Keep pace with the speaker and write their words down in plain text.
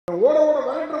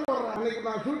அன்னைக்கு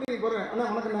நான் ஷூட்டிங் போகிறேன். அண்ணா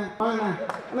வணக்கண்ணே, வாங்கண்ணே,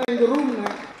 அண்ணா இந்த ரூம்ண்ணே.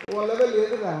 உன் லெவல்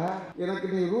எதுடா? எனக்கு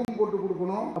நீ ரூம் போட்டு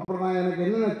கொடுக்கணும், அப்புறம் நான் எனக்கு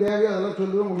என்னென்ன தேவையோ அதெல்லாம்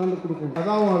சொல்லுவேன், கொண்டாந்து கொடுக்கணும்.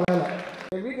 அதான் உன் வேலை.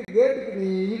 என் வீட்டு கேட்டுக்கு நீ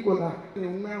ஈக்குவலா? நீ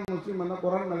உண்மையான முஸ்லீம் என்ன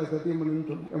குரான் மேலே சத்தியம் பண்ணுன்னு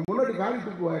சொல்லு. என் முன்னாடி காலி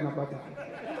தூக்குவா நான் பார்த்தேன்.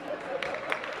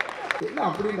 என்ன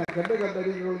அப்படி நான் கெட்ட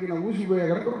அடிக்கிறவங்களுக்கு நான் ஊசி போய்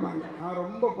கிடக்கிறோம். நான்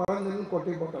ரொம்ப பறந்துன்னு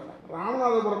கொட்டை போட்டேன்.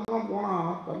 ராமநாதபுரம் தான்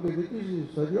போனால் தம்பி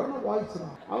ரித்திஷ் சரியான வாய்ஸ்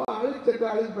தான். அவன் அழிச்சட்டு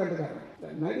அழிப்பேட்டுக்காரன்.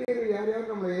 நடிகர்கள் யார்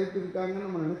யாரும் நம்மளை ஏற்றிருக்காங்கன்னு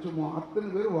நம்ம நினைச்சோமோ அத்தனை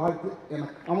பேர் வாழ்த்து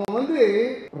எனக்கு. அவன் வந்து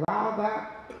ராதா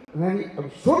ரனி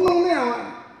அப்படி சொன்னோன்னே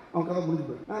அவன் கதை முடிஞ்சு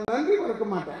போய் நான் நன்றி மறக்க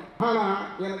மாட்டேன். ஆனால்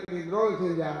எனக்கு நீ துரோகம்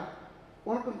செஞ்சா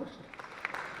உனக்கும் கஷ்டம்.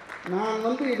 நான்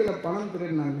வந்து இதில் பணம்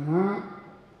திருடினேன்னா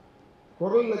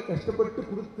குரலில் கஷ்டப்பட்டு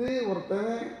கொடுத்து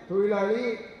ஒருத்தன் தொழிலாளி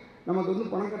நமக்கு வந்து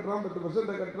பணம் கட்டுறான்,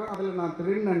 10% கட்டுறான், அதில் நான்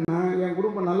திருடினேன்னா என்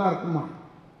குடும்பம் நல்லா இருக்குமா?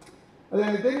 அது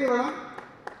எனக்கு தெரிய வேணாம்.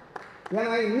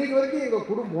 ஏன்னா இன்னைக்கு வரைக்கும் எங்கள்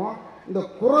குடும்பம் இந்த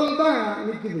குரல் தான்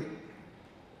நிற்குது.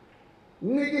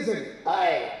 இன்னைக்கு சரி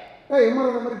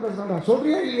எம்மற மாதிரி பேசுகிறா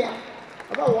சொல்றியா இல்லையா?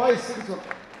 அதான் வாய்ஸ்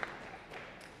சொல்கிறேன்.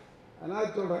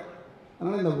 அதனால் சொல்கிறேன்.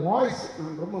 அதனால் இந்த வாய்ஸ்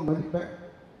நான் ரொம்ப மதிப்பேன்.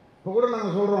 இப்போ கூட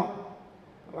நாங்கள் சொல்கிறோம்,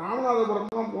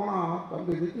 ராமநாதபுரம் தான் போனால்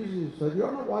தம்பி ரித்திஷ்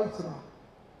சரியான வாய்ஸ் தான்.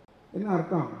 என்ன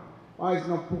அர்த்தம்?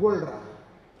 வாய்ஸ் நான் புகழ்கிறேன்.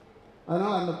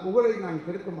 அதனால் அந்த புகழை நான்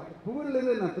கெடுக்க மாட்டேன்.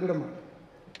 புகழ்லேருந்து நான் திருட மாட்டேன்.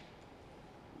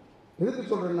 எதுக்கு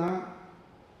சொல்கிறேன்னா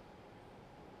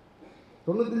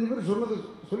 95 பேர் சொன்னது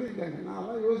சொல்லியிருக்காங்க. நான்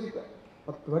அதெல்லாம் யோசிப்பேன்.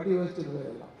 10 வாட்டி யோசிச்சுருவேன்.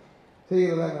 எல்லாம்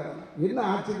செய்கிறதா வேணும். என்ன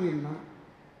ஆச்சரியம்னா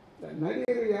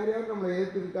நடிகர்கள் யார் யாரும் நம்மளை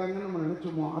ஏற்றிருக்காங்கன்னு நம்ம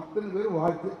நினச்சோமோ அத்தனை பேர்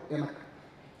வாழ்த்து எனக்கு.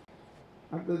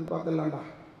 அடுத்தது பார்த்துடலாண்டா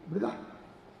இப்படி தான்.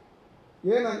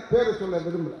 ஏன் நான் பேரை சொல்ல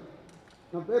விரும்பலை.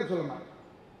 நான் பேர் சொல்ல மாட்டேன்.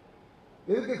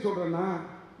 எதுக்கு சொல்கிறேன்னா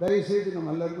தயவுசெய்து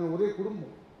நம்ம எல்லாருமே ஒரே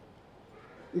குடும்பம்.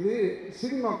 இது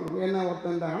சினிமா குடும்பம். என்ன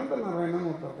ஒருத்தன் இந்த அனந்த நாராயணன்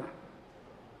ஒருத்தர் இருக்கான்.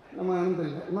 நம்ம அனந்த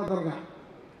இல்லை இன்னொருத்தர் இருக்கான்.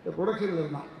 இந்த ப்ரொடக்ஷனில்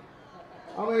இருந்தான்.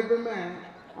 அவன் எப்பவுமே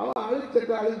அவன்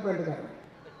அழிச்சட்டு அழிப்பேட்டுக்காரன்.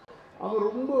 அவன்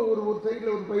ரொம்ப ஒரு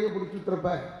சைடில் ஒரு பையை பிடிச்சி சுற்றுறப்ப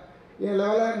என்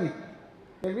லெவலா நீ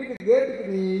என் வீட்டு கேட்டுக்கு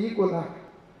நீ ஈக்குவலா?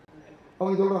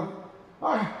 அவன் சொல்கிறான்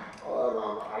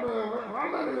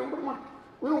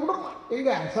விடமா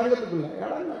எங்க சங்கத்துக்குள்ள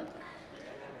இடங்க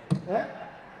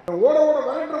ஓட ஓட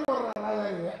விரட்டுற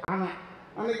போடுறாங்க. ஆனால்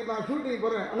அன்னைக்கு நான் ஷூட்டிங்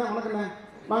போகிறேன். அண்ணா வணக்கண்ணே,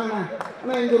 வாங்கண்ணே,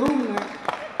 அண்ணா இந்த ரூம்ண்ணே.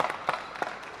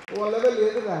 உன் லெவல்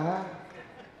எதுடா?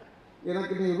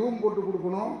 எனக்கு நீ ரூம் போட்டு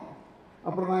கொடுக்கணும்,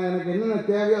 அப்புறம் நான் எனக்கு என்னென்ன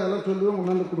தேவையோ அதெல்லாம் சொல்லுவேன்,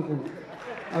 கொண்டாந்து கொடுக்கணும்.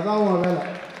 அதான் உன் வேலை.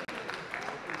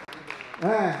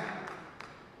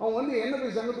 அவன் வந்து என்ன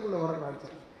போய் சங்கத்துக்குள்ளே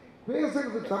வரக்கூடாது.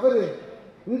 பேசுறது தவறு.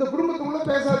 இந்த குடும்பத்துக்குள்ளே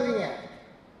பேசாதீங்க.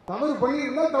 தவறு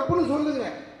பண்ணியிருந்தால் தப்புன்னு சொல்லுங்க.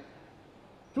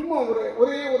 சும்மா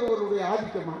ஒரே ஒருவருடைய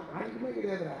ஆதிக்கமே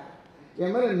கிடையாதுடா.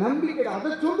 என் மேலே நம்பிக்கை அதை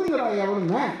சொல்லுங்கடா.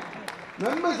 எவனுங்க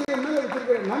மெம்பர்ஸ் என் மேலே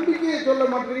வச்சிருக்கிற நம்பிக்கையை சொல்ல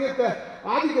மாட்டீங்க,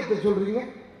 ஆதிக்கத்தை சொல்கிறீங்க.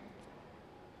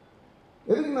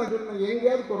 எதுக்கு நான் சொன்னேன்?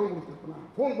 எங்கேயாவது குரல் கொடுத்துருப்பேன்.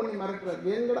 ஃபோன் பண்ணி மிரட்டுறாரு.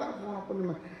 எங்கடா ஃபோனை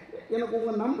பண்ணி எனக்கு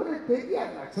உங்கள் நம்பரே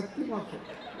தெரியாதுடா. சத்தியமாக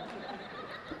சொல்கிறேன்.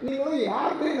 நீங்களும்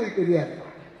யாருமே எனக்கு தெரியாது.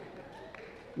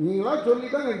 நீங்களா சொல்லி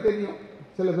தான் எனக்கு தெரியும்.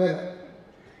 சில பேர்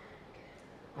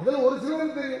அதில் ஒரு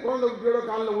சிலருக்கு தெரியும். குழந்தை குட்டியோட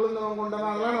காலில் விழுந்தவன் கொண்டவன்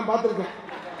அதெல்லாம் நான் பார்த்துருக்கேன்.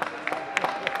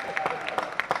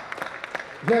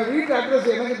 என் வீட்டு அட்ரஸ்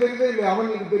எனக்கு தெரியுதே இல்லை,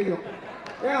 அவனுக்கு தெரியும்.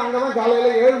 ஏன்னா அங்கே தான்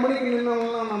காலையில் 7 மணிக்கு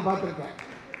நின்றவங்களாம் நான் பார்த்துருக்கேன்.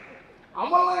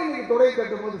 அவெல்லாம் இன்னைக்கு தொடையை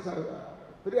கட்டும் போது சார்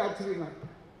பெரிய ஆச்சரியம் தான்.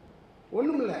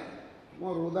 ஒன்றும் இல்லை,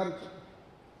 ஒரு உதாரணம்.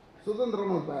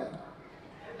 சுதந்திரம்னு ஒரு பேர்.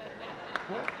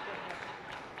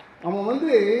 அவன்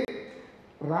வந்து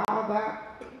ராதா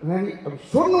ரனி அப்படி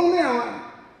சொன்னோன்னே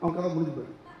அவன் கதை முடிஞ்சு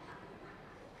போயிடும்.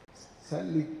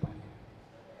 சல்லிப்பான்.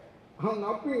 அவங்க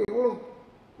அப்போ எவ்வளோ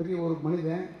பெரிய ஒரு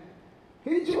மனிதன்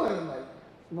கெஞ்சுவார் இருந்தார்.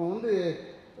 இவன் வந்து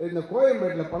இந்த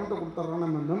கோயம்பேட்டில் பணத்தை கொடுத்துட்றான்,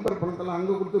 நம்ம மெம்பர் பணத்தெல்லாம்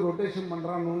அங்கே கொடுத்து ரொட்டேஷன்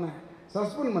பண்ணுறான்னு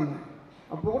சஸ்பெண்ட் பண்ணேன்.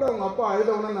 அப்போ கூட அவங்க அப்பா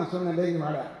அழுதவுடனே நான் சொன்னேன், டேய்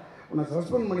வாடா, உன்னை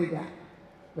சஸ்பெண்ட் பண்ணிட்டேன்,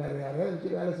 வேறு யாரையாவது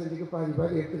வச்சு வேலை செஞ்சுக்க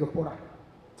பாதி எடுத்துக்க போடான்.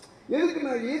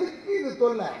 எதுக்கு இது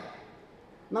தொல்லை?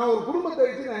 நான் ஒரு குடும்பத்தை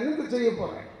வச்சு நான் என்னத்தை செய்ய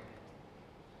போகிறேன்?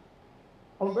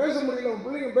 அவன் பேச முடியல, அவன்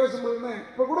பிள்ளைங்க பேச முடியலன்னு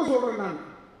இப்போ கூட சொல்கிறேன். நான்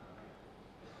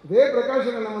இதே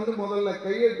பிரகாஷனை நான் வந்து முதல்ல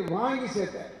கையெழுத்து வாங்கி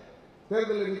சேர்த்தேன்.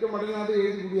 தேர்தலில் நிற்க மாட்டேங்காது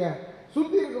எழுதி முடியா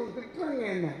சுற்றி இருக்கிறவங்க திட்டுறாங்க.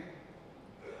 என்ன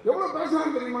எவ்வளோ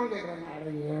பேசலாம்னு தெரியுமான்னு கேட்குறாங்க.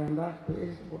 அதை ஏன்டா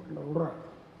பேசி போட்டு விடுறான்.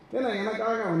 ஏன்னா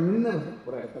எனக்காக அவன் நின்னவன்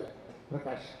ஒரு இடத்துல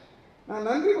பிரகாஷ். நான்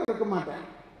நன்றி மறக்க மாட்டேன்.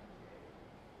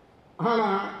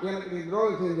 ஆனால் எனக்கு நீ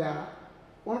துரோகம் செஞ்சா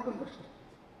உனக்கும் கஷ்டம்.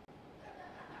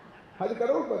 அது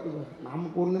கடவுள் பார்த்துக்குவார்.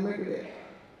 நமக்கு ஒன்றுமே கிடையாது.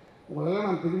 உங்களெல்லாம்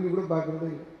நான் திரும்பி கூட பார்க்குறதே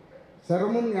இல்லை.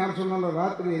 சிரமம் யார் சொன்னாலும்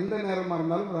ராத்திரி எந்த நேரமாக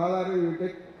இருந்தாலும் ராதாரி வீட்டை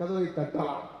கதவை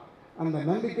தட்டலாம். அந்த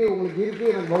நம்பிக்கை உங்களுக்கு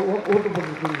இருக்குது. எனக்கு ஓட்டு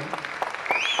போட்டுருக்கீங்க.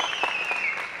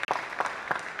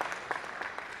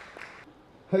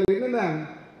 அதில் என்னென்னா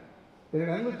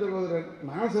என்னோட அன்பு சகோதரர்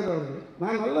நாசர் அவர்கள்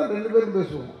நான் நல்லா 2 பேரும்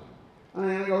பேசுவோம்.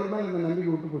 ஆனால் எனக்கு அவர் மேலே இந்த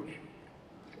நம்பிக்கை விட்டு போச்சு.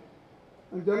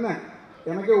 நான் சொன்னேன்,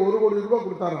 எனக்கே 1 கோடி ரூபாய்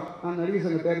கொடுத்தாராம் நான் நடிகர்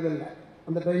சங்க தேர்தலில்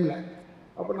அந்த டைமில்.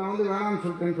 அப்போ நான் வந்து வேணாம்னு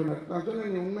சொல்லிட்டேன்னு சொன்னேன். நான்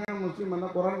சொன்னேன், நீ உண்மையான முஸ்லீம்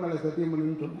வந்தால் குரான் மேலே சத்தியம்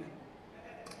பண்ணுன்னு சொன்னேன்.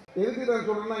 எதுக்கு நான்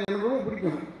சொல்கிறேன்னா, எனக்கு ரொம்ப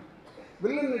பிடிக்கும்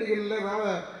வில்லன் நடிகரில்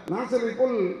நாசரை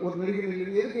போல் ஒரு நடிகர்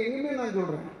இல்லை. எதுக்கு எங்கேயுமே நான்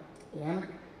சொல்கிறேன்,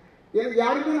 எனக்கு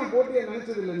யாருமே நான் போட்டியை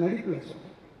நினச்சதில்லை, நடிப்பில் சொல்கிறேன்.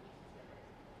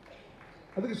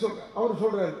 அதுக்கு அவர்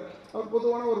சொல்கிறார், அவர்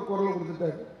பொதுவான ஒரு குரலை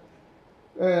கொடுத்துட்டாரு,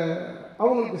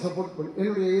 அவங்களுக்கு சப்போர்ட் பண்ணி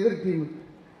என்னுடைய எதிர் டீம்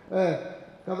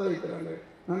கதை வைக்கிறாங்க,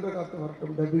 நன்ற காத்து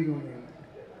வரட்டும் டப்பிங் ஒன்று.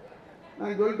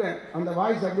 நான் சொல்லிட்டேன், அந்த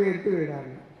வாய்ஸ் அப்படியே எடுத்து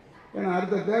விடாங்க. ஏன்னா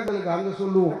அடுத்த தேர்தலுக்கு அங்கே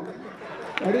சொல்லுவோம்,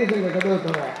 நடிகர் சங்க கதவை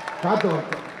தர காத்து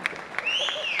வரட்டும்.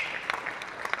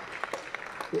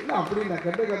 என்ன அப்படி நான்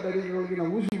கெட்ட அடிக்கிறவங்களுக்கு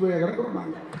நான் ஊசி போய் கிடக்கிறோம்.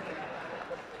 நாங்கள்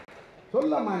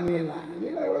சொல்லாமா, நீ எல்லாம்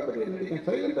எவ்வளோ பெரிய நடிகன்,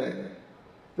 சைலண்டாக இருக்கு.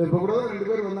 இப்போ கூட தான் 2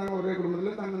 பேர் வந்தாங்க, ஒரே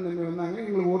குடும்பத்தில் தண்ணன் தம்பி வந்தாங்க.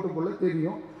 எங்களுக்கு ஓட்டு போல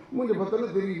தெரியும், மூஞ்சி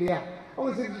பத்தலும் தெரியலையா,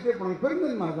 அவங்க சிரிச்சுட்டே போனாங்க.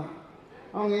 பெருந்தன்மா தான்.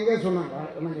 அவங்க எங்கேயா சொன்னாங்க,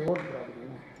 எனக்கு ஓட்டு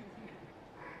போடாதீங்கன்னு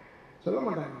சொல்ல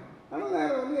மாட்டாங்க. ஆனால்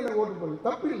நேரம் வந்து எனக்கு ஓட்டு போடல,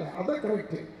 தப்பு இல்லை, அதான்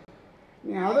கரெக்டு.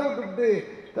 நீ அதை விட்டுவிட்டு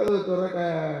கதவை துற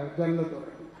ஜன்னலை துற,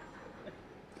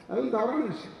 அதுவும் தவறான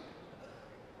விஷயம்.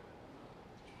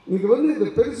 இது வந்து இதை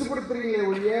பெருசுப்படுத்துறீங்களே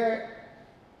ஒழிய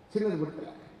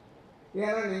சின்னதுபடுத்தலை.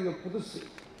 ஏன்னா நீங்கள் புதுசு,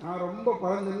 நான் ரொம்ப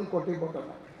பழந்துன்னு கொட்டை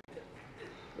போட்டேன்.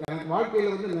 எனக்கு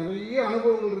வாழ்க்கையில் வந்து நிறைய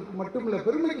அனுபவங்கள் இருக்குது, மட்டும் இல்லை,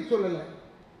 பெருமைக்கு சொல்லலை.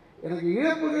 எனக்கு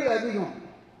இழப்புகள் அதிகம்.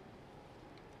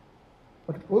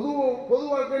 பட் பொது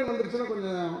வாழ்க்கைன்னு வந்துருச்சுன்னா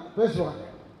கொஞ்சம் பேசுவாங்க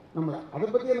நம்மளை, அதை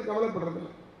பற்றி எனக்கு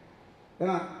கவலைப்படுறதில்லை.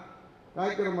 ஏன்னா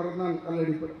காய்க்கிற மரம் தான்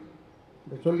கல்லடிப்படும்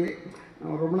இதை சொல்லி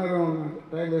நான் ரொம்ப நேரம்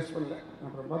டைம் வேஸ்ட் பண்ணல, நான்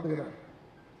அப்புறம் பார்த்துக்கிறேன்.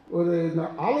 இந்த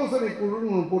ஆலோசனை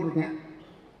குழுன்னு ஒன்று போட்டிருக்கேன்.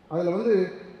 அதில் வந்து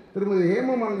திருமதி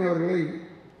ஹேமமாலினி அவர்களை,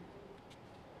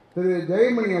 திரு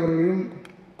ஜெயமணி அவர்களையும்,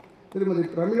 திருமதி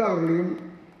பிரமிளா அவர்களையும்,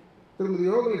 திருமதி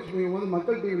யோகலட்சுமியும் வந்து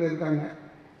மக்கள் டிவியில் இருக்காங்க.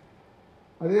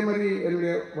 அதே மாதிரி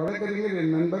என்னுடைய வழக்கறிஞர்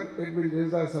என் நண்பர் எட்வின்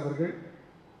ஜெயதாஸ் அவர்கள்.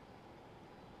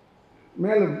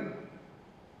 மேலும்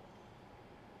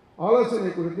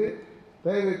ஆலோசனை குறித்து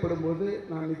தேவைப்படும் போது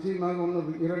நான் நிச்சயமாக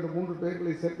 2-3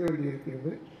 பேர்களை சேர்க்க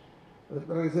வேண்டியிருக்கிறது. அது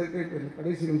பிறகு சேர்க்க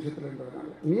கடைசி நிமிஷத்தில்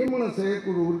என்றதுனால நியமன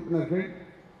செயற்குழு உறுப்பினர்கள்.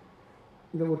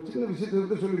 இதை ஒரு சின்ன விஷயத்தை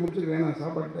வந்து சொல்லி முடிச்சுக்கிறேன், நான்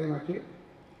சாப்பாடு டைம் ஆச்சு.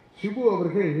 சிபு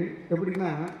அவர்கள் எப்படின்னா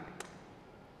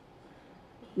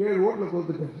 7 ஓட்டில்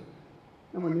தோத்துட்டார்.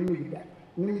 நம்ம நிமிக்கு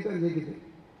தான் ஜெயிக்குது.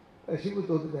 சிபு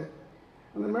தோத்துட்டார்.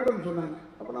 அந்த மேடம் சொன்னாங்க.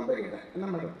 அப்போ நான் போய் கேட்டேன், என்ன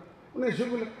மேடம் உன்னை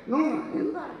சிபுல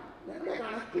என்னுடைய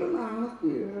கணக்கில் நான்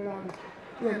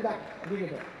 97 எந்தா அப்படி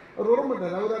கேட்டேன். அவர் வர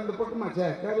மாட்டார், அவர் அந்த பக்கமாச்சே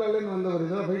கேரளாலேருந்து வந்தவர்,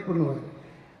 இதெல்லாம் வெயிட் பண்ணுவார்.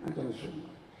 நான்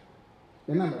சொன்னேன்,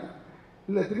 என்ன மேடம்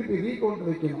இல்லை திருப்பி ரீகவுண்ட்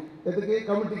வைக்கணும், எதுக்கு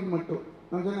கமிட்டிக்கு மட்டும்.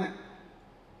 நான் சொன்னேன்,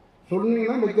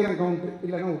 சொன்னீங்கன்னா வைக்கிறேன் கவுண்ட்டு,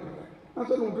 இல்லைன்னா விட்டுறேன். நான்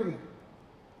சொன்னேன் விட்டுருங்க,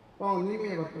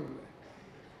 நீங்களே வரட்டும். இல்லை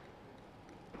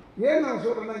ஏன் நான்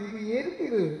சொல்கிறேன்னா, இது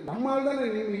இருக்குது நம்மளால் தானே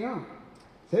நீமையும்.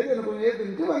 சரி எனக்கு கொஞ்சம்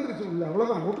ஏற்றுச்சு வந்துருச்சு இல்லை,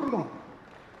 அவ்வளோதான் விட்டுருணும்,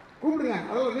 கூப்பிடுங்க.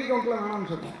 அதெல்லாம் ரீகவுண்ட்லாம்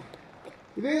வேணாம்னு சொன்னேன்.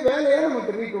 இதே வேலையே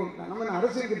நமக்கு ரீகவுண்ட் தான். நம்ம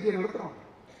அரசியல் கட்சியை நடத்துகிறோம்,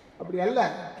 அப்படி அல்ல.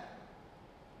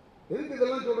 எதுக்கு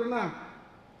இதெல்லாம் சொல்கிறேன்னா,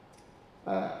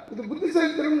 இது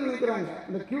புத்திசாலித்தனம்னு நினைக்கிறாங்க.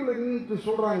 இந்த க்யூவில் நின்றுட்டு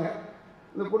சொல்கிறாங்க,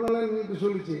 இந்த பொண்ணெல்லாம் நின்றுட்டு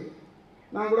சொல்லிச்சு.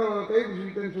 நான் கூட கைக்கு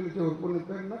சொல்லிட்டேன்னு சொல்லிச்சு ஒரு பொண்ணு,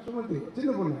 பேர் என்ன சுமதி,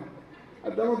 சின்ன பொண்ணு,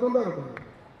 அது தம்ம தொண்டா இருக்கும்.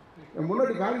 என்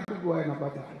முன்னாடி காலி தூக்குவாய் நான்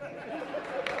பார்த்தேன்.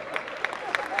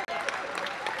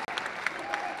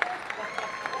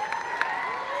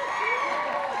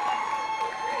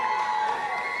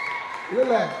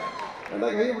 இல்லை ரெண்டா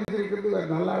கையை பிடிச்சிருக்கிறது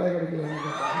வேறு நல்ல ஆளே கிடைக்கல.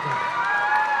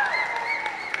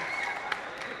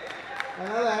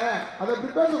 அதனால் அதை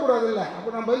அப்படி பேசக்கூடாது. இல்லை அப்போ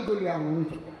நான் பதில் சொல்லி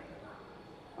ஆகணும்னு சொல்லுவேன்.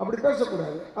 அப்படி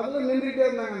பேசக்கூடாது. அதெல்லாம் நின்றுட்டே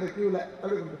இருந்தாங்க அந்த க்யூவில்.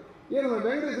 அப்படி ஏன் நம்ம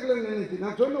வெங்கடேஸ்வரில் நின்றுச்சு.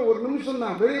 நான் சொன்ன ஒரு நிமிஷம்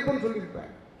தான் வெளியே போன்னு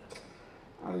சொல்லியிருப்பேன்.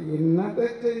 அது என்னத்தை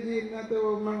செஞ்சு என்னத்தை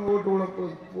ஓட்டு உழப்பு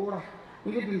போடா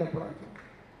நின்றுட்டு போகிறாங்க.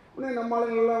 உடனே நம்ம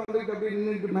ஆளுங்கள்லாம் வந்துட்டு அப்படியே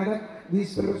நின்றுட்டு, madam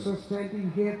these fellows are standing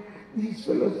here, these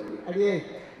fellows, அடியே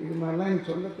இது மாதிரிலாம் எனக்கு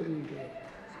சொல்ல தெரியுது.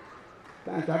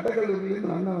 நான்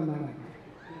சட்டக்கல்லூரியிலேருந்து வந்தவன் தானே.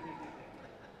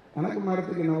 எனக்கு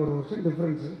மேடத்துக்கு என்ன 1 வருஷம்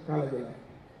டிஃப்ரென்ஸு காலேஜில்.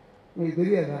 உங்களுக்கு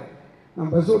தெரியாதா?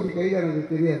 நான் பஸ் ஓட்டி கையானது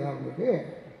தெரியாதா உங்களுக்கு?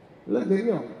 எல்லாம்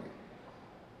தெரியும்.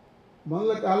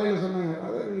 முதல்ல காலையில் சொன்னாங்க,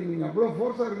 அதாவது நீங்கள் அவ்வளோ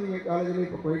ஃபோர்ஸாக இருந்தீங்க காலேஜில்,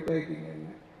 இப்போ போயிட் ஆகிட்டீங்க.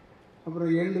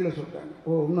 அப்புறம் எண்டில் சொல்லிட்டாங்க,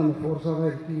 ஓ இன்னும் அந்த ஃபோர்ஸாக தான்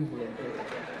இருக்கீங்க போல.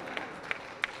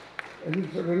 என்ன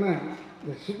சொல்கிறேன்னா,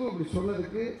 இந்த சிபு இப்படி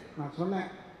சொன்னதுக்கு நான் சொன்னேன்,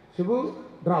 சிபு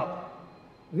ட்ராப்,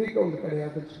 ரீகவுண்ட்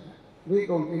கிடையாதுன்னு சொன்னேன்.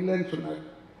 ரீகவுண்ட் இல்லைன்னு சொன்னார்.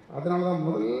 அதனால தான்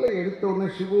முதல்ல எடுத்த உடனே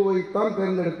சிபுவைத்தான்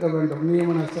தேர்ந்தெடுக்க வேண்டும்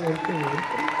நியமன செயற்குழு.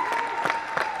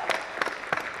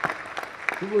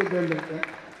 சிம்புவை தேர்ந்தெடுத்தேன்.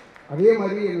 அதே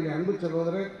மாதிரி என்னுடைய அன்பு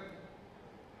சகோதரர்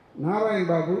நாராயண்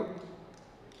பாபு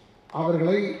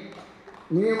அவர்களை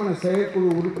நியமன செயற்குழு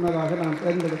உறுப்பினராக நான்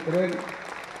தேர்ந்தெடுக்கிறேன்.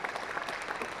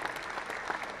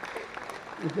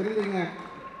 தெரிஞ்சுங்க,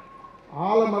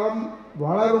 ஆலமரம்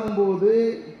வளரும்போது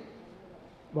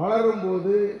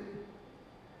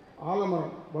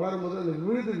ஆலமரம் வளரும்போது அந்த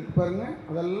விழுது பாருங்க,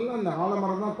 அதெல்லாம் அந்த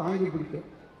ஆலமரம் தான் தாங்கி பிடிக்கும்.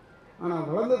 ஆனால்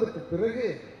வளர்ந்ததுக்கு பிறகு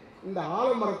இந்த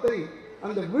ஆலமரத்தை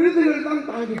அந்த விழுதுகள் தான்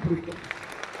தாங்கி பிடிக்கும்.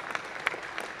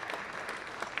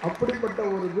 அப்படிப்பட்ட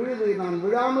ஒரு விழுது, நான்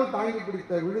விழாமல் தாங்கி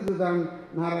பிடித்த விழுது தான்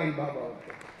நாராயண் பாபு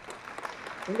அவர்கள்.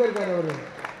 எங்கே இருக்கார் அவர்?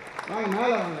 வாங்க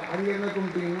மேலே வாங்க. அங்கே என்ன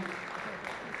கும்பிட்டீங்கன்னா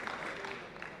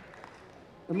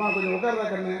அம்மா கொஞ்சம் உட்கார்றா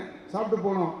கண்ணு, சாப்பிட்டு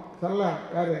போனோம். சரலா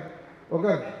யாரு?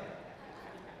 உட்கார்.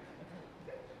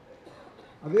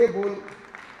 அதே போல்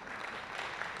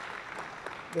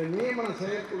இந்த நியமன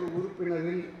செயற்குழு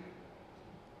உறுப்பினரில்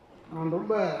நான்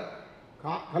ரொம்ப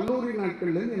கல்லூரி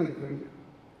நாட்கள்லேருந்து எனக்கு ஃப்ரெண்டு.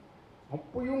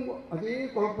 அப்பயும் அதே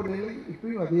குழப்ப நிலை,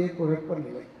 இப்பயும் அதே குழப்ப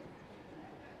நிலை.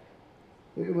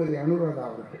 திருமதி அனுராதா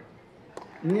அவர்கள்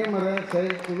நியமன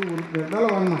செயற்குழு உறுப்பினர். மேலே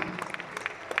வாங்கணும்.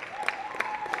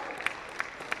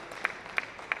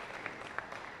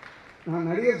 நான்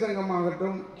நடிகர்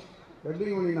சங்கமாகட்டும்,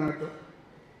 டப்பிங் யூனியன் ஆகட்டும்,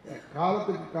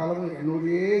 காலத்துக்கு காலமும்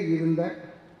என்னுடையே இருந்த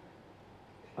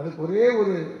அதுக்கு ஒரே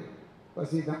ஒரு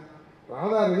பசி தான்,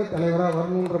 ராதாரவி தலைவராக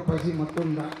வரணுன்ற பசி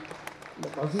மட்டும்தான். இந்த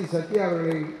பசி சத்யா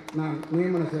அவர்களை நான்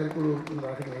நியமன செயற்குழு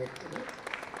உறுப்பினராக நியமிக்கிறேன்.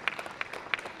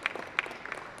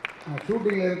 நான்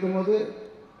ஷூட்டிங்கில் இருக்கும்போது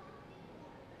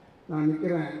நான்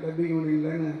நிற்கிறேன் டப்பிங்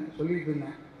யூனியன்லன்னு சொல்லிட்டு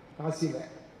இருந்தேன் காசியில்.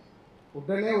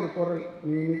 உடனே ஒரு குரல்,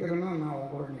 நீ நிற்கிறேன்னா நான்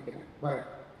உன் குரல் நிற்கிறேன் வர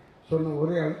சொன்ன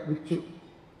ஒரே ஆள் விச்சு.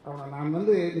 அவனை நான்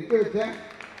நிற்க வச்சேன்.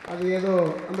 அது ஏதோ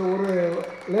அந்த ஒரு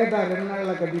லேட்டாக 2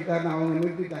 நாளில் கட்டிட்டாருன்னு அவங்க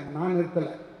நிறுத்திட்டாங்க. நான்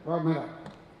நிறுத்தலை. வா மேலே.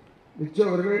 விச்சு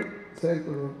அவர்கள்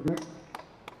செயற்குழு உறுப்பினர்.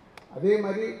 அதே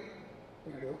மாதிரி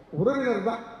என்னுடைய உறவினர்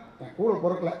தான், என் கூட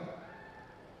பிறக்கலை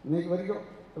இன்னைக்கு வரைக்கும்.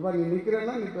 இப்போ நீ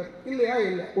நிற்கிறேன்னா நிற்பார், இல்லையா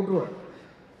இல்லை விட்டுருவார்.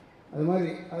 அது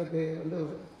மாதிரி அதுக்கு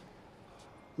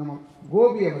நம்ம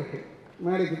கோபி அவர்கள்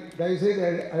மேடைக்கு தயவுசெய்து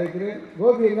அழைக்கிறேன்.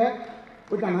 கோபி எங்க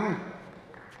போயிட்டானா?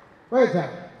 போயிச்சா?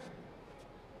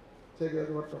 சரி,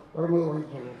 அது வரட்டும். வரும்போது உடனே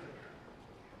சொல்லுவோம்.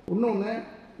 இன்னொன்று,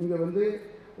 இங்கே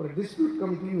ஒரு டிஸ்பியூட்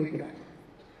கமிட்டின்னு வைக்கிறேன்.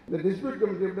 இந்த டிஸ்பியூட்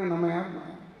கமிட்டி எப்படின்னா, நம்ம யார்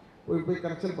போய்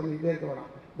கரெக்ஷன் பண்ணிக்கிட்டே இருக்க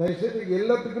வேணாம். தயவுசெய்து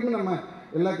எல்லாத்துக்குமே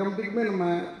எல்லா கமிட்டிக்குமே நம்ம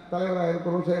தலைவராக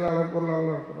இருக்கிறோம், செயலாளர்,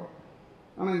 பொருளாளராக இருக்கிறோம்.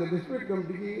 ஆனால் இந்த டிஸ்பியூட்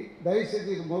கமிட்டிக்கு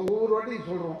தயவுசெய்து ஒவ்வொரு வாட்டியும்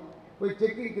சொல்கிறோம், போய்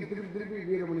செக்கிங்க்கு திருப்பி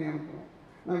வீரமணி அனுப்புகிறோம்.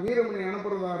 நான் வீரமணி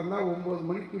அனுப்புகிறதா இருந்தால் 9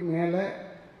 மணிக்கு மேலே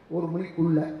 1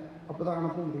 மணிக்குள்ளே அப்போ தான்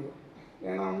அனுப்ப முடியும்.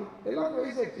 ஏன்னா எல்லாருக்கும்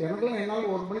வயசாச்சு. எனக்குலாம்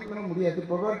என்னால் 1 மணிக்கு மேலே முடியாது.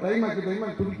 இப்போ டைம் ஆக்கி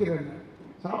துடிக்கிறேன்னு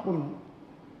சாப்பிடணும்.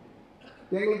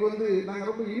 எங்களுக்கு நாங்கள்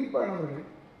ரொம்ப இனிப்பானவர்கள்.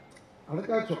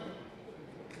 அதுக்காக சொல்கிறோம்,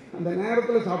 அந்த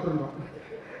நேரத்தில் சாப்பிட்றோம்.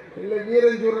 இல்லை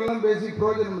வீரஞ்சூரெல்லாம் பேசி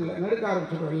பிரயோஜனம் இல்லை, நடுக்க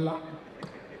ஆரம்பிச்சிடும் எல்லாம்.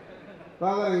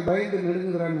 ராதாரவி பயந்து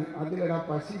நடுங்குறான்னு. அதில்டா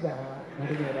பசிதா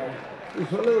நடுங்குறா, நீ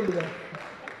சொல்ல வேண்டியதா.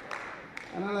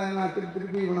 அதனால் நான்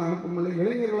திருப்பி இவனை அனுப்ப முடியல.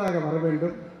 இளைஞர்களாக வர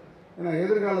வேண்டும். ஏன்னா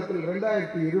எதிர்காலத்தில்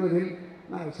 2020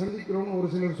 நாங்கள் சந்திக்கிறோம்னு ஒரு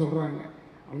சிலர் சொல்கிறாங்க.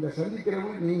 அந்த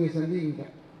சந்திக்கிறவங்க நீங்கள் சந்திங்க.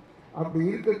 அப்படி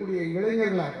இருக்கக்கூடிய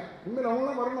இளைஞர்களாக உண்மையில்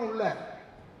அவங்களாம் வரணும். இல்லை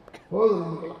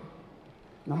போதும்,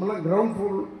 நம்மளாம்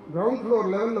கிரவுண்ட்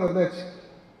ஃப்ளோர் லெவலில் வந்தாச்சு.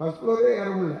 ஃபஸ்ட் ஃப்ளோரே ஏற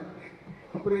முடியல,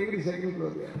 அப்புறம் எப்படி செகண்ட்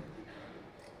ஃப்ளோர் ஏறும்?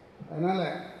 அதனால்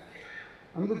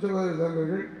அன்பு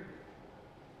சகோதரர்கள்,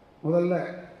 முதல்ல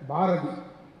பாரதி,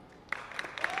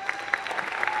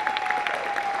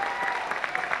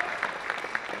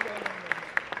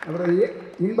 அப்புறம்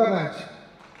இன்பராஜ்,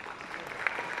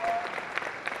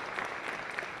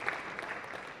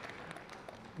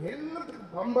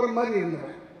 எல்லாத்துக்கும் பம்பரம் மாதிரி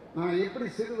இருந்தேன். நான் எப்படி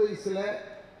சிறு வயசில்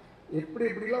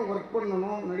எப்படிலாம் ஒர்க்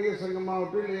பண்ணணும், நடிகர்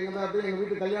சங்கமாகட்டும், இல்லை எங்கள் தாட்டும், எங்கள்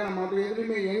வீட்டு கல்யாணம் ஆகட்டும்,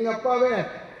 எதுலேயுமே எங்கள் அப்பாவே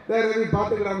வேறு எதையும்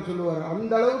பார்த்துக்கலான்னு சொல்லுவார்.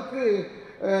 அந்த அளவுக்கு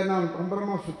நான்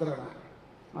பம்பரமாக சுற்றுறேன்.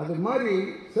 அது மாதிரி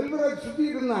செல்வராஜ்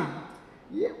சுற்றிட்டு இருந்தான்.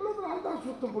 எவ்வளவு நாள் தான்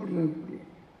சுற்ற முடியும் இப்படி?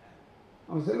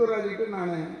 அவன் செல்வராஜுக்கு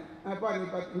நான் அப்பா நீ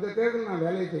இந்த தேர்தல் நான்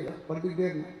வேலையை செய்யல, படுத்துக்கிட்டே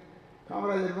இருந்தேன்.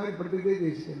 காமராஜர் மாதிரி படுத்துக்கிட்டே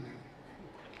ஜெயிச்சுட்டேன்.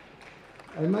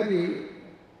 அது மாதிரி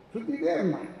சுற்றிக்கிட்டே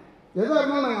இருந்தான். எதாக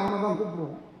இருந்தாலும் நாங்கள் அவனை தான்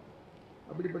கூப்பிடுவோம்.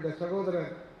 அப்படிப்பட்ட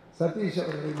சகோதரர் சதீஷ்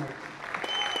அவர்கள்,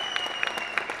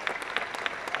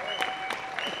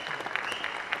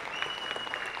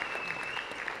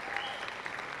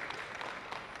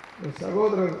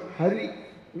 சகோதரர் ஹரி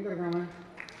எங்க இருக்காங்க?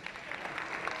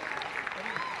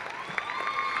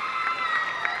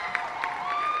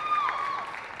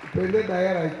 இப்போ இருந்தே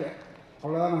தயாராகிட்டேன்,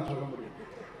 அவ்வளோதான் நான் சொல்ல முடியும்.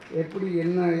 எப்படி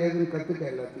என்ன ஏதுன்னு கற்றுக்க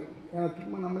எல்லாத்தையும். ஏன்னா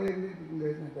சும்மா நம்மளே இருந்துட்டு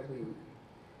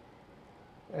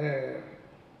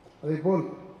அதேபோல்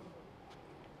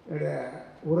என்னுடைய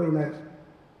உறவினர்,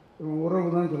 உறவு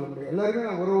தான் சொல்ல முடியும், எல்லாருமே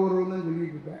நான் உறவு தான்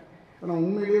சொல்லிட்டு இருப்பேன். ஆனால்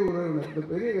உண்மையிலேயே உறவினர் இந்த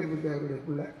பெரிய கருப்பத்தி அவருடைய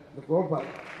பிள்ளை இந்த கோபால்.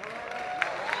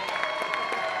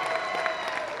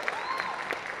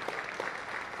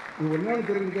 இது ஒன்றாலும்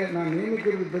தெரிஞ்சுக்க, நான்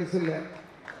நியமிக்கிறது பெருசு இல்லை,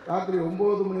 ராத்திரி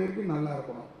 9 மணி வரைக்கும் நல்லா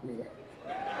இருக்கணும். நீங்கள்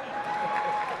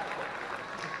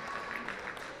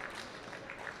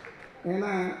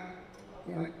ஏன்னா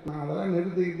நான் அதெல்லாம்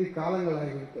நிறுத்திக்கிட்டு காலங்கள்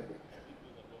ஆகிவிட்டது.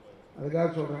 அதுக்காக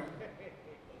சொல்கிறேன்,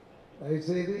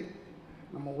 தயவுசெய்து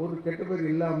நம்ம ஒரு கெட்ட பேர்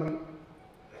இல்லாமல்,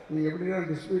 நீங்கள் எப்படின்னா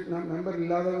டிஸ்பியூட்னா மெம்பர்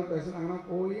இல்லாதவங்க பேசுனாங்கன்னா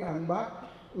போய் அன்பா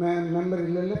மெம்பர்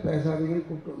இல்லை பேசாதீங்கன்னு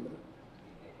கூப்பிட்டு வந்துடும்.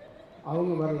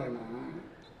 அவங்க வரலைன்னா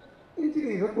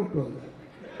இன்ஜினியரை கூப்பிட்டு வந்துடும்.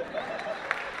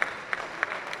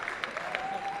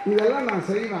 இதெல்லாம் நான்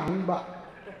செய்வேன் அன்பா.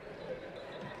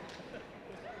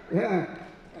 ஏன்னா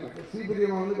எனக்கு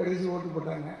சீபிரியம்மா கடைசி ஓட்டு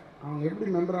போட்டாங்க. அவங்க எப்படி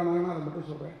மெம்பர் ஆனாங்கன்னா அதை மட்டும்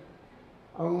சொல்கிறேன்.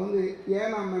 அவங்க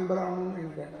ஏன் நான் மெம்பர் ஆகணும்னு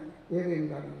என்ன கேட்டாங்க. ஏவிஎன்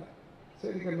கார்டுங்களா,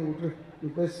 சரி கண்ணு விட்டுரு, நீ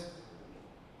பேசு,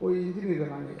 போய் இன்ஜினியரை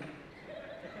நாங்கள்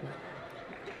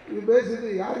இது பேசுறது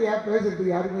யார்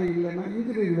பேசுறதுக்கு யாருமே இல்லைன்னா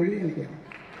இன்ஜினியர் வெளியே நிற்கிறேன்.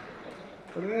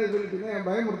 உடனே சொல்லிட்டுங்க,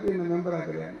 பயமுறுத்தி என்னை மெம்பர்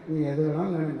ஆக்குறேன். நீ எது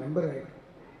வேணாலும் நான் மெம்பர் ஆகிடும்.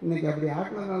 இன்றைக்கி அப்படி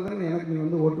ஆக்கினதுனால தான் எனக்கு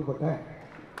நீ ஓட்டு போட்ட.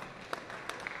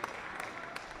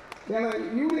 ஏன்னா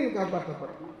யூனியன்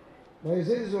காப்பாற்றப்படணும்.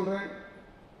 தயவுசெய்து சொல்கிறேன்,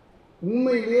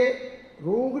 உண்மையிலேயே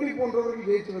ரோகிணி போன்றவர்கள்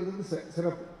ஜெயிச்சு வந்தது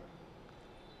சிறப்பு.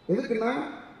 எதுக்குன்னா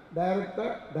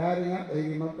டைரக்டாக டைரிங்காக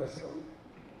தைரியமாக பேசுகிறவங்க.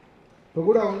 இப்போ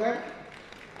கூட அவங்க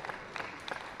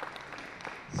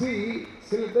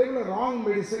சில டைமில் ராங்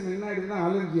மெடிசன் என்ன ஆகிடுதுன்னா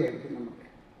அலர்ஜி ஆகிடுது நமக்கு.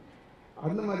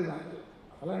 அந்த மாதிரி தான்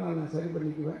அதெல்லாம் நான் சரி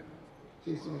பண்ணிக்குவேன். She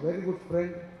is my very good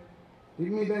friend.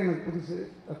 இனிமே தான் எனக்கு புதுசு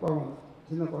தப்பாக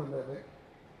சின்ன குழந்தை. அது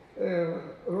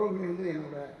ரோகிணி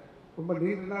என்னோட ரொம்ப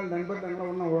நீண்ட நாள் நண்பர். நாங்கள்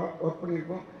ஒன்றா ஒர்க்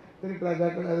பண்ணியிருக்கோம்,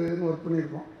 திருப்பராஜாக்கள் அது இதுன்னு ஒர்க்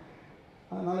பண்ணியிருக்கோம்.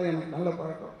 அதனால் எனக்கு நல்ல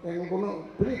பழக்கம். எங்களுக்கு ஒன்றும்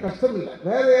பெரிய கஷ்டம் இல்லை.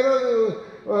 வேறு யாராவது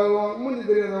மூஞ்சி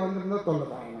தெரியாத வந்திருந்தால் தொல்லை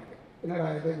தான் எனக்கு. என்னடா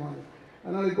இதே மாதிரி.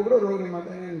 அதனால் இப்போ கூட ரோகிணி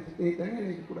மாட்டாங்க, நீ தனியாக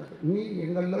நிற்கக்கூடாது, நீ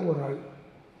எங்களில் ஒரு ஆள்,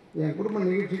 என் குடும்ப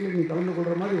நிகழ்ச்சிகளில் நீ கலந்து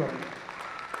கொள்கிற மாதிரி வரணும்.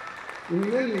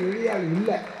 இனிமேல் நீ வெளியாள்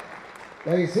இல்லை.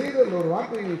 தயவுசெய்து ஒரு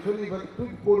வார்த்தையை நீ சொல்லி பார்த்து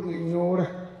தூக்கி போடுங்க. இன்னோட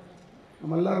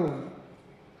நம்ம எல்லோரும்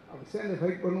அப்படி சேர்ந்து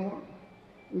ஃபைட் பண்ணுவோம்.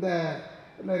 இந்த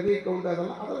ரீகவுண்ட்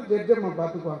அதெல்லாம் ஜட்ஜம்மா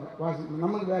பார்த்துக்குவாங்க.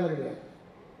 நமக்கு வேலை கிடையாது.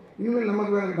 இனிமேல்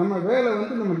நமக்கு வேலை, நம்ம வேலை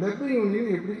நம்ம டப்பிங்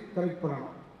யூனியன் எப்படி கரெக்ட்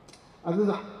பண்ணணும்,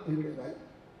 அதுதான் என்னுடைய வேலை.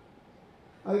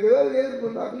 அதுக்கு ஏதாவது எதிர்ப்பு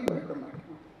வந்தால் அதையும் பயப்பட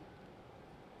மாட்டேன்.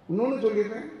 இன்னொன்று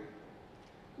சொல்லிடுறேன்,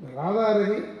 இந்த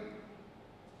ராதாரவி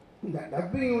இந்த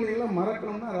டப்பிங் யூனியன்லாம்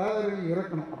மறக்கணும்னா ராதாரவி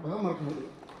இறக்கணும், அப்போ தான் மறக்க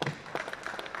முடியும்.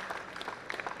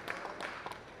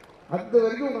 அது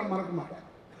வரைக்கும் உங்களை மறக்க மாட்டேன்.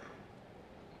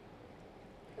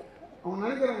 அவங்க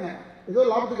நினைக்கிறாங்க ஏதோ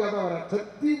லாபத்துக்காக தான் வர.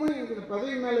 சத்தியமாக எனக்கு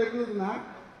பதவி மேலே இருந்ததுன்னா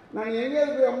நான்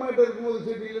எங்கேயாவது போய் அம்மா கிட்ட இருக்கும்போது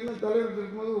சிட்டியிலேருந்து தலைவர்கிட்ட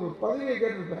இருக்கும்போது ஒரு பதவியை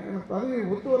கேட்டிருப்பேன். எனக்கு பதவி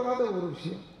ஒத்து வராத ஒரு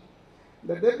விஷயம்.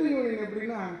 இந்த டெப்யூட்டி யூனியன்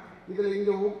எப்படின்னா, இதில்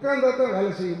இங்கே உட்கார்ந்தா தான்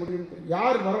வேலை செய்ய முடியும்.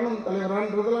 யார் வரணும்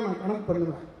தலைவரான்றதெல்லாம் நான் கணக்கு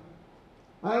பண்ணுவேன்.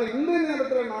 அதனால் இந்த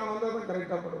நேரத்தில் நான் வந்தால் தான்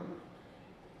கரெக்டாக படுவேன்.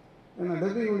 ஏன்னா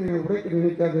டெப்யூட்டி யூனியனை உடைக்க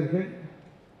நினைக்காதீர்கள்,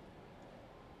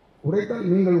 உடைத்தால்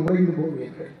நீங்கள் உடைந்து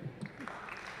போவீர்கள்.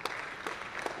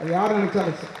 அது யார்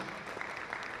நினைச்சாலும் சார்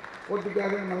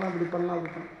ஓட்டுக்காக நல்லா இப்படி பண்ணலாம்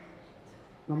அப்படி.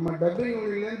 நம்ம டப்பிங்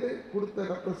யூனியன்லேருந்து கொடுத்த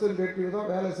ரெப்ரசன்டேட்டிவ் தான்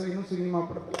வேலை செய்யணும் சினிமா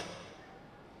படத்தில்.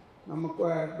 நம்ம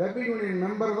டப்பிங் யூனியன்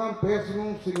மெம்பர் தான்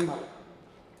பேசணும் சினிமாவில்.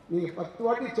 நீங்கள் 10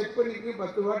 வாட்டி செக் பண்ணிக்கிங்க,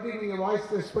 10 வாட்டி நீங்கள்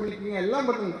வாய்ஸ் டெஸ்ட் பண்ணிக்கிங்க, எல்லாம்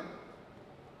பண்ணுங்க.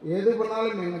 எது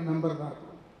பண்ணாலும் எங்கள் மெம்பர் தான்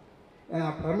இருக்கும். ஏன்னா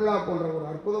பிரமிளா போன்ற ஒரு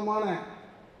அற்புதமான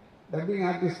டப்பிங்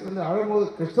ஆர்டிஸ்ட் அழும்போது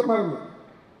கஷ்டமாக இருந்தது.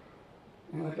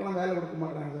 எனக்கெல்லாம் வேலை கொடுக்க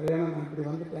மாட்டாங்க சார், ஏன்னா நான் இப்படி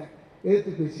வந்துட்டேன்,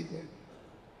 எழுத்து பேசிட்டேன்.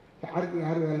 யாருக்கு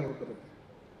யார் வேலை கொடுக்குறது,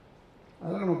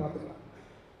 அதெல்லாம் நம்ம பார்த்துக்கலாம்.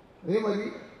 அதே மாதிரி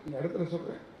இந்த இடத்துல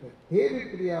சொல்கிறேன், தேவி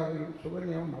பிரியாவையும்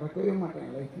சுகன்யாவும் மறக்கவே மாட்டேன்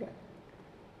என் லைஃப்பில்.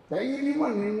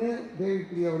 தைரியமாக நின்று தேவி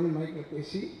பிரியா மைக்கில்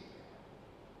பேசி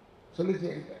சொல்லிச்சு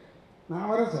என்கிட்ட, நான்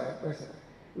வரேன் சார் பேசுகிறேன்,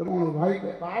 இல்லைம்மா உனக்கு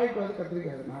வாய்ப்பு அது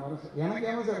கத்திரிக்காது, நான் வரேன் சார், எனக்கு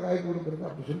ஏமா சார் வாய்ப்பு கொடுக்குறது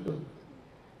அப்படி சொல்லிட்டு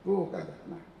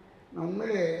உட்காந்துருக்கேன். நான்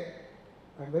உண்மையிலே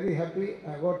I'm very happy.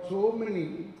 I got so many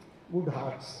good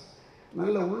hearts.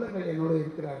 நல்ல உள்ளங்கள் என்னோடு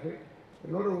இருக்கிறார்கள்.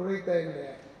 என்னோட உழைத்த என்னுடைய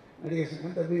நடிகர்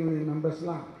சங்கம் டப்பிங் யூனியன்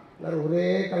மெம்பர்ஸ்லாம் எல்லோரும் ஒரே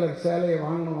கலர் சேலையை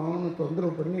வாங்கணும்னு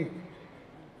தொந்தரவு பண்ணி,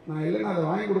 நான் இல்லைன்னா அதை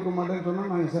வாங்கி கொடுக்க மாட்டேன்னு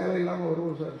சொன்னால் நாங்கள் சேலை இல்லாமல்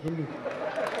வருவோம் சார் சொல்லி,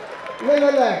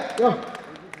 இல்லை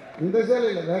இந்த சேலை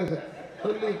இல்லை வேறு சார்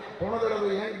சொல்லி போன தடவை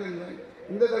ஏங்கிட்டு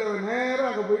இந்த தடவை நேராக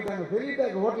அங்கே போயிட்டாங்க,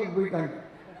 பெரியட்டாக்கு ஹோட்டலுக்கு போயிட்டாங்க.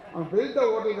 அவன் பெரியட்டா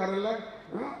ஹோட்டலுக்காரில்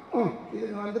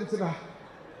இதுங்க வந்துருச்சுடா,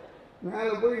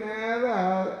 மேலே போய்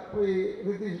நேராக போய்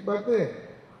ரித்தீஷ் பார்த்து,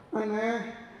 அண்ணே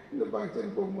இந்த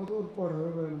ஃபங்க்ஷன் போகும்போது ஒரு புடவை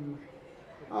வேணும்,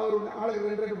 அவர் ஆளுக்கு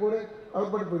 2 போடு,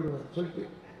 அவர் பாட்டு போயிடுவார் சொல்லிட்டு.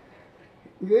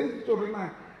 இது எதுக்கு சொல்கிறேன்னா,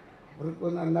 அவருக்கு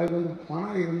வந்து அந்த ஆளுக்கு வந்து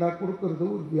பணம் இருந்தால் கொடுக்கறது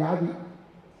ஒரு வியாதி.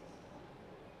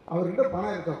 அவர்கிட்ட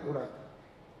பணம் இருக்கக்கூடாது,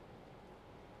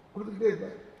 கொடுத்துக்கிட்டே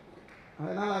இருப்பார்.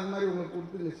 அதனால் அது மாதிரி உங்களுக்கு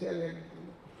கொடுத்து இந்த சேலையை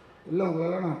இல்லை,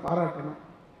 உங்களெல்லாம் நான் பாராட்டணும்.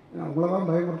 ஏன்னா உங்களை தான்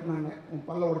பயமுறுத்தினாங்க, உன்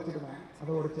பல்ல உடைச்சிடுவேன்,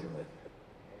 அதை உடைச்சிடுவேன்.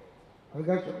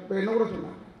 அதுக்காக இப்போ என்ன கூட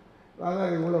சொன்னாங்க,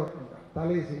 அதான் இவ்வளோ ஒர்க் பண்ணுறான்,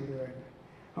 தலையை சீவிடுவேன்.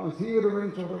 அவன்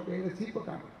சீவிடுவேன்னு சொல்கிறப்ப எங்கே சீப்பை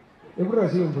காணும், எப்படி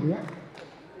சீவ முடியும்?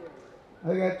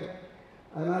 அதுக்காச்சும்.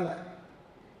 அதனால்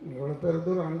நீங்கள் இவ்வளோ பேர்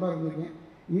தூரம் அன்பாக இருந்தீங்க,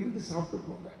 இருந்து சாப்பிட்டு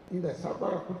போங்க. இந்த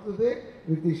சாப்பாடை கொடுத்ததே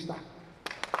நிதிஷ் தான்.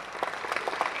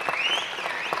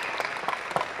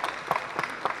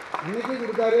 அன்னைக்கும்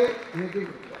கொடுத்தாரு,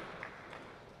 இன்னைக்கும் கொடுத்தாரு.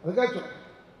 அதுக்காச்சும்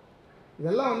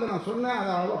இதெல்லாம் வந்து நான் சொன்னேன்,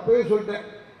 அதை அப்போயே சொல்லிட்டேன்.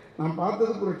 நான்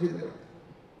பார்த்தது புரட்சி தலைவர்,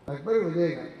 அதுக்கு பேர்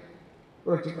விஜயகாந்த்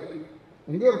புரட்சி தலைவர்.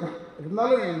 எங்கேயோ இருக்கான்,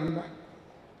 இருந்தாலும் என் நண்பன்.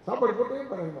 சாப்பாடு போட்டே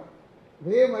பிறகுதான்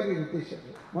அதே மாதிரி நிதிஷ்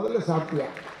முதல்ல சாப்பிட்டியா,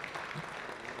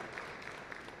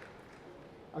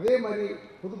 அதே மாதிரி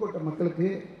புதுக்கோட்டை மக்களுக்கு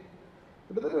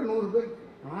கிட்டத்தட்ட 100 பேர்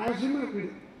ஆசியமாக வீடு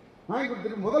வாங்கி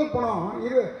கொடுத்துட்டு முதல் பணம்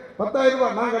 10,000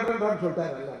 ரூபாய் நான் கட்டுறேன்டான்னு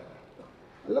சொல்லிட்டாரு.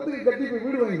 எல்லாத்துக்கும் கட்டி போய்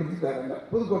வீடு வாங்கி கொடுத்துட்டாருங்க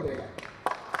புதுக்கோட்டையில்.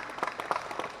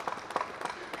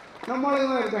 நம்மளுக்கு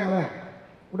தான் இருக்காங்களே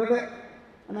உடனே,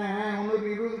 அண்ணா உங்களுக்கு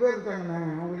 20 பேர் இருக்காங்கண்ணா,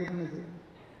 அவங்களுக்கு என்ன செய்யும்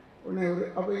உடனே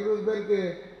அப்போ 20 பேருக்கு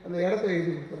அந்த இடத்த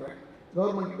எழுதி கொடுத்துட்றேன்,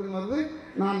 கவர்மெண்ட்டுக்கு வந்து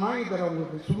நான் வாங்கி தரேன்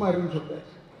உங்களுக்கு, சும்மா இருக்குன்னு சொல்லிட்டேன்.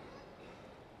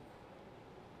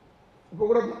 இப்போ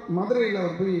கூட மதுரையில்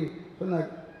அவர் போய் சொன்னார்,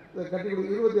 இதை கட்டி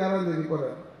கொடு 26ஆம் தேதி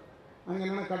போகிறார். அங்கே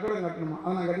என்னென்னா கட்டடம் கட்டணுமா,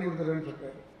 அதை நான் கட்டி கொடுத்துட்றேன்னு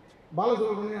சொல்லிட்டாரு.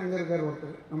 பாலசுப்ரமணியம் அங்கே இருக்கார்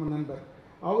ஒருத்தர், நம்ம நண்பர்.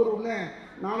 அவர் உடனே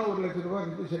நானும் 1 லட்ச ரூபா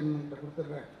ரிஜிஸ்ட்ரேஷன்கிட்ட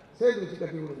கொடுத்துட்றேன், சேர்த்து வச்சு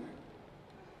கட்டி கொடுங்க.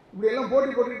 இப்படியெல்லாம்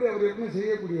போட்டி போட்டுட்டு அவர் எப்பவுமே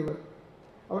செய்யக்கூடியவர்.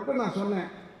 அவர்கிட்ட நான் சொன்னேன்,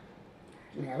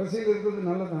 நீங்கள் அரசியல் இருக்கிறது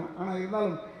நல்லதான், ஆனால்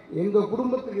இருந்தாலும் எங்கள்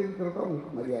குடும்பத்தில் இருக்கிறது தான்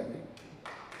உங்களுக்கு மரியாதை.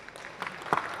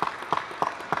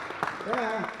 ஏன்னா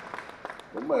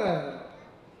ரொம்ப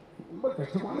ரொம்ப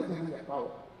கஷ்டமான ஜனங்க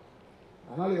பாவம்.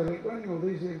 அதனால் இவர்களுக்கெல்லாம் நீங்கள்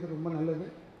உதவி செய்கிறது ரொம்ப நல்லது.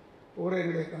 ஒரு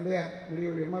என்னுடைய தந்தையார்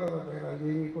நடிகர் எம்ஆர்ஆர் பெயரால்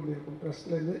இயங்கிக் கொண்டிருக்கும்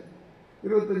ட்ரஸ்ட்லேருந்து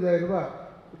 25,000 ரூபா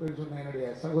அப்படின்னு சொன்ன என்னுடைய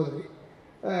சகோதரி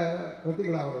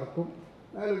ரத்திகலா அவர்களுக்கும்,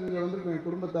 மேலும் இங்கே வந்திருக்கும் என்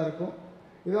குடும்பத்தாருக்கும்,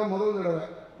 இதான் முதல் தடவை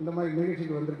இந்த மாதிரி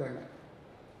நிகழ்ச்சிக்கு வந்திருக்காங்க.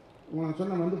 உங்களை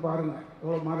சொன்ன வந்து பாருங்கள்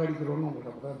எவ்வளோ மாரடிக்கிறோன்னு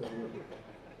உங்களுக்கு அப்போ தான் தெரியும்.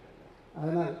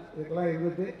 அதனால் இதுக்கெல்லாம்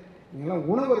இருந்துட்டு நீங்களாம்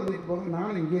உணவு இருந்துட்டு போங்க,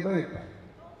 நானும் இங்கே தான் இருப்பேன்.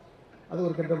 அது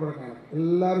ஒரு கெட்ட பழக்கம் எனக்கு.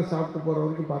 எல்லோரும் சாப்பிட்டு போகிற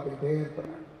வரைக்கும் பார்த்துக்கிட்டே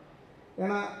இருப்பேன் நான்.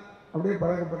 ஏன்னா அப்படியே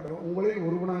பழக்கப்பட்டவன், உங்களில்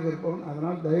ஒருவனாக இருப்பவன்.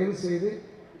 அதனால் தயவு செய்து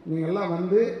நீங்கள் எல்லாம்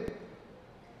வந்து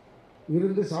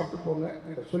இருந்து சாப்பிட்டு போங்க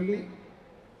என்று சொல்லி,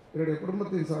 என்னுடைய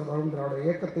குடும்பத்தின் சார்பாகவும் திராவிட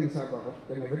இயக்கத்தின் சார்பாகவும்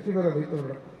என்னை வெற்றி பெற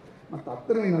வைத்தவர்களுக்கும் மற்ற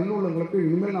அத்தனை நல்லுள்ளங்களுக்கு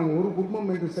இனிமேல் நாம் ஒரு குடும்பம்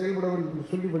என்று செயல்பட வேண்டும்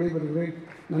என்று சொல்லி விடைபெறுகிறேன்.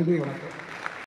 நன்றி, வணக்கம்.